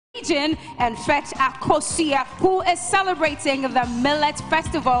region, and Fetch Akosua, who is celebrating the Millet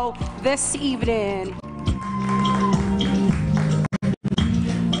Festival this evening.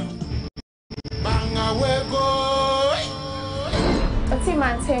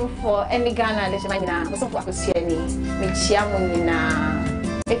 For any Ghana,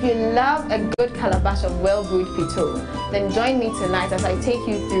 if you love a good calabash of well-brewed pito, then join me tonight as I take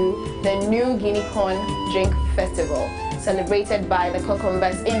you through the new Guinea Corn Drink Festival, celebrated by the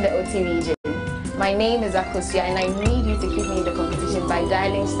Konkombas in the Oti region. My name is Akosua, and I need you to keep me in the competition by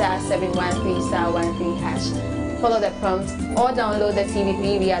dialing *713*13#. Follow the prompt or download the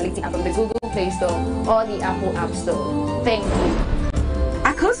TV3 reality app from the Google Play Store or the Apple App Store. Thank you.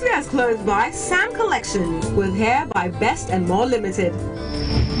 Akosua is clothed by Sam Collection, with hair by Best and More Limited.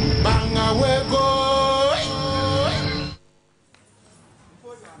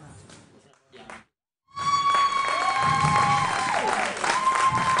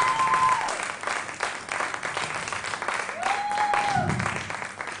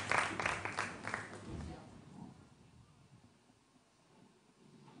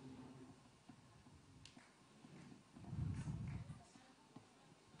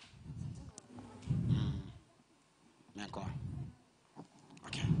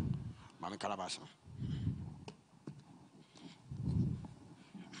 Okay, Mami Calabash.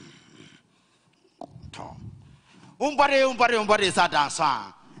 Umbari sa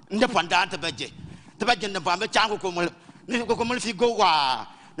dansa. Ndepanda tebeje ne bambe changu ko fi go wa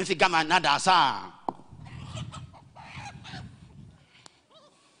ne fi gama na dansa.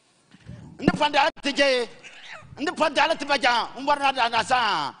 Ndepanda teje ndepanda tebeja umbari na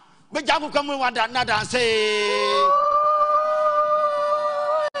dansa. Be jangu ko mo wa na danse.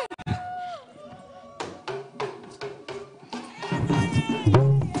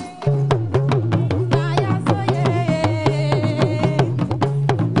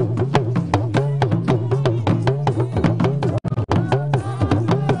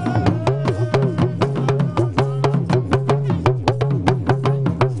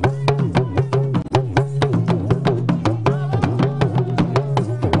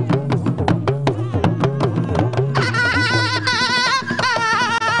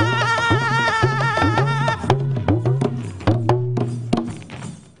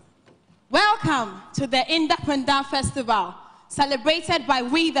 To the Independent Festival, celebrated by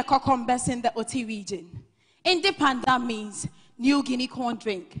we the Konkombas in the Oti region. Independent means New Guinea Corn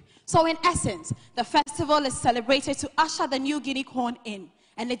Drink. So in essence, the festival is celebrated to usher the New Guinea Corn in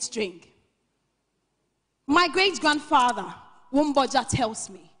and its drink. My great-grandfather, Wumboja, tells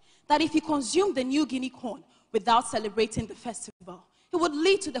me that if you consume the New Guinea Corn without celebrating the festival, it would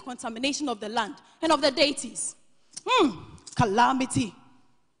lead to the contamination of the land and of the deities. Calamity.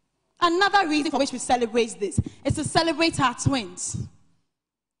 Another reason for which we celebrate this is to celebrate our twins,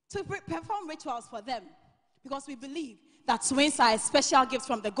 to perform rituals for them, because we believe that twins are a special gift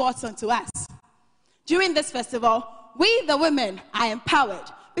from the gods unto us. During this festival, we the women are empowered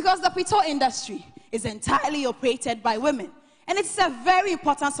because the pito industry is entirely operated by women, and it's a very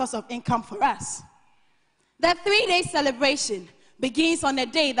important source of income for us. The 3-day celebration begins on a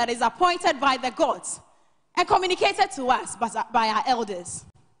day that is appointed by the gods and communicated to us by our elders.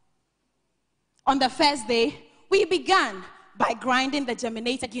 On the first day, we began by grinding the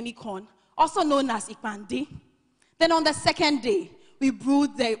germinated Guinea corn, also known as ikpandi. Then on the second day, we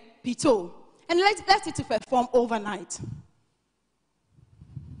brewed the pito and left it to perform overnight.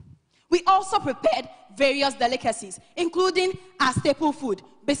 We also prepared various delicacies, including our staple food,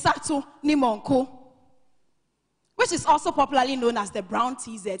 besatu nimonko, which is also popularly known as the brown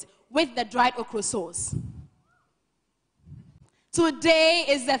TZ with the dried okra sauce. Today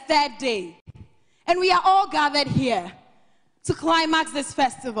is the third day, and we are all gathered here to climax this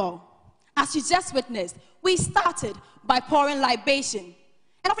festival. As you just witnessed, we started by pouring libation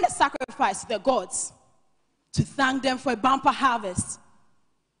and offering a sacrifice to the gods to thank them for a bumper harvest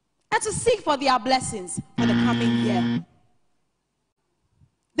and to seek for their blessings for the coming year.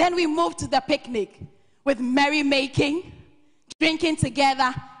 Then we moved to the picnic with merrymaking, drinking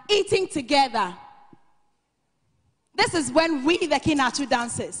together, eating together. This is when we, the Kinachu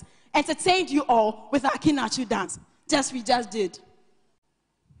dancers, entertained you all with our Kinachu dance, we just did.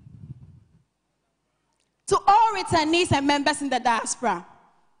 To all returnees and members in the diaspora,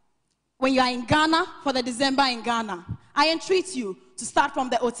 when you are in Ghana for the December in Ghana, I entreat you to start from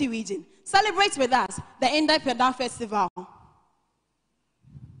the Oti region. Celebrate with us the Independent Festival.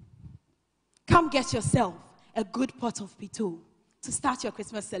 Come get yourself a good pot of pito to start your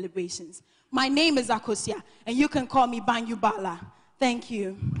Christmas celebrations. My name is Akosua, and you can call me Banyu Bala. Thank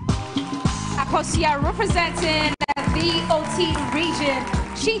you. Akosua representing the Oti region.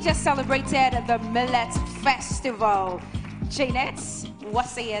 She just celebrated the Millet Festival. Janet, what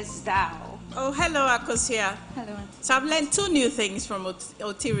sayest thou? Oh, hello, Akosua. Hello. So I've learned 2 new things from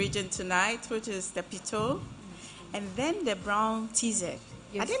Oti region tonight, which is the pito and then the brown TZ. Yes.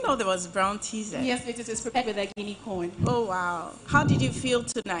 I didn't know there was brown TZ. Yes, it is prepared with a Guinea corn. Oh, wow. How did you feel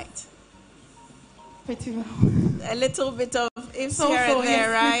tonight? Pretty well. A little bit of ifs So, here and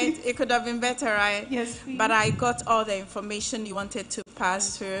there, yes. right? It could have been better, right? Yes, please. But I got all the information you wanted to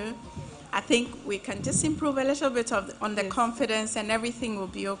pass through. I think we can just improve a little bit on the confidence and everything will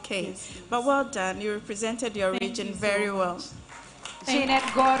be okay. Yes. But well done. You represented your region very well. Janet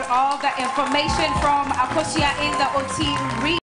got all the information from Akosua in the OT region.